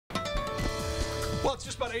Well, it's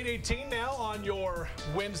just about 8:18 now on your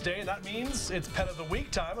Wednesday, and that means it's Pet of the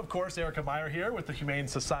Week time. Of course, Erica Meyer here with the Humane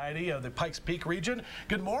Society of the Pikes Peak region.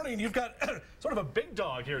 Good morning. You've got sort of a big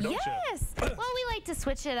dog here, don't you? Yes. Well, we like to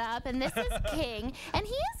switch it up, and this is King, and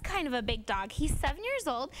he is kind of a big dog. He's 7 years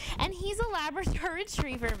old, and he's a Labrador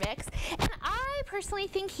Retriever mix, and I personally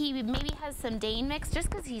think he maybe has some Dane mix just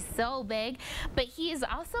because he's so big, but he's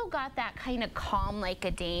also got that kind of calm like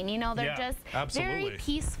a Dane. You know, they're just very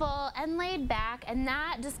peaceful and laid back, and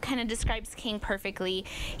that just kind of describes King perfectly.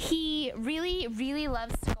 He really, really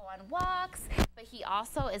loves to go on walks, but he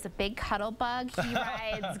also is a big cuddle bug. He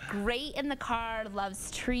rides great in the car,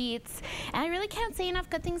 loves treats, and I really can't say enough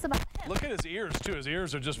good things about him. Look at his ears, too. His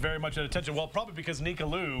ears are just very much at attention. Well, probably because Nika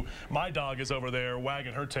Lou, my dog, is over there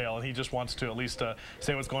wagging her tail, and he just wants to at least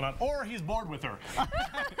say what's going on. Or he's bored with her,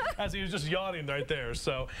 as he was just yawning right there.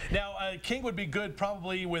 So now King would be good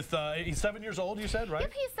probably with, he's 7 years old, you said, right?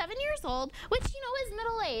 Yep, he's 7 years old, which, you know, is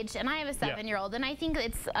middle-aged, and I have a 7-year-old, and I think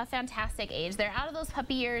it's a fantastic age. They're out of those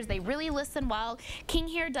puppy years. They really listen well. King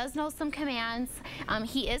here does know some commands.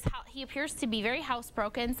 He appears to be very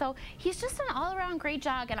housebroken, so he's just an all-around great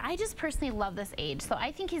dog, and I just personally love this age. So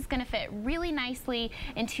I think he's going to fit really nicely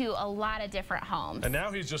into a lot of different homes. And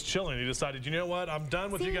now he's just chilling. He decided, you know what, I'm done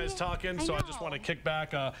with you guys talking, so I just want to kick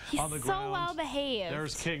back on the ground. He's so well behaved.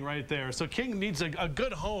 There's King right there. So King needs a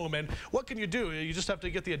good home, and what can you do? You just have to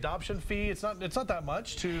get the adoption fee. It's not that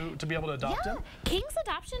much to be able to adopt him. King's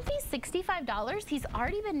adoption fee is $65. He's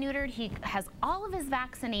already been neutered. He has all of his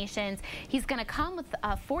vaccinations. He's going to come with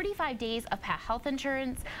 45 days of pet health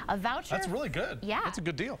insurance, a voucher. That's really good. Yeah. That's a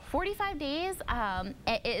good deal. 45 days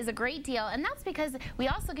it is a great deal, and that's because we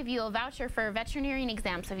also give you a voucher for a veterinarian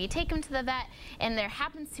exam. So if you take him to the vet and there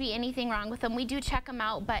happens to be anything wrong with him, we do check him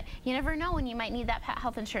out, but you never know when you might need that pet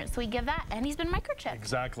health insurance. So we give that, and he's been microchipped.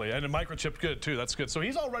 Exactly, and a microchip good too. That's good. So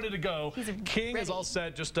he's all ready to go. King is all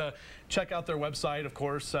set. Just check out their website, of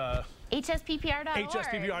course. HSPPR.org.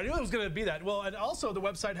 HSPPR. I knew it was going to be that. Well, and also the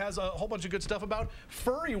website has a whole bunch of good stuff about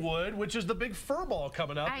Furrywood, which is the big fur ball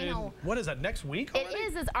coming up. I know. What is that, next week already? It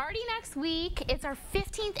is. It's already next week. It's our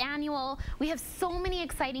 15th annual. We have so many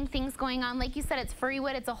exciting things going on. Like you said, it's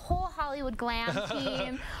Furrywood. It's a whole Hollywood glam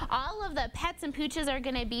team. All of the pets and pooches are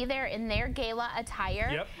going to be there in their gala attire.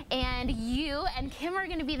 Yep. And you and Kim are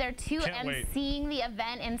going to be there too, seeing the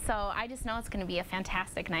event. And so I just know it's going to be a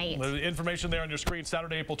fantastic night. The information there on your screen,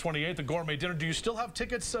 Saturday, April 28th, the gourmet dinner. Do you still have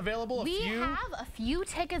tickets available? We have a few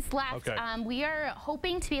tickets left. Okay. We are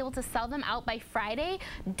hoping to be able to sell them out by Friday.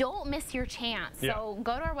 Don't miss your chance. So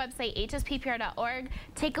go to our website, hsppr.org,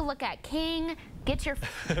 take a look at King, get your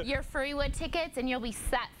Furrywood tickets, and you'll be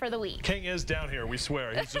set for the week. King is down here, we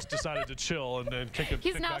swear. He's just decided to chill and kick back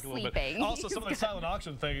a little bit. Also, some of the silent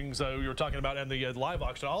auction things you were talking about and the live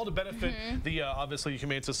auction, all to benefit the, obviously,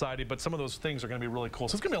 Humane Society, but some of those things are going to be really cool.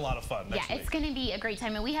 So it's going to be a lot of fun next week. It's going to be a great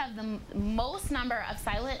time, and we have the most number of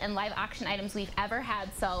silent and live auction items we've ever had.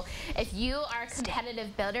 So if you are a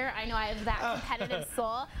competitive builder, I know I have that competitive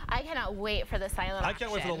soul. I cannot wait for the silent auction. I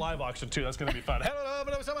can't wait for the live auction, too. That's going to be fun.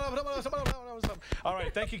 All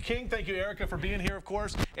right, thank you, King. Thank you, Erica, for being here, of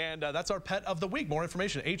course. And that's our Pet of the Week. More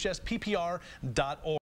information, hsppr.org.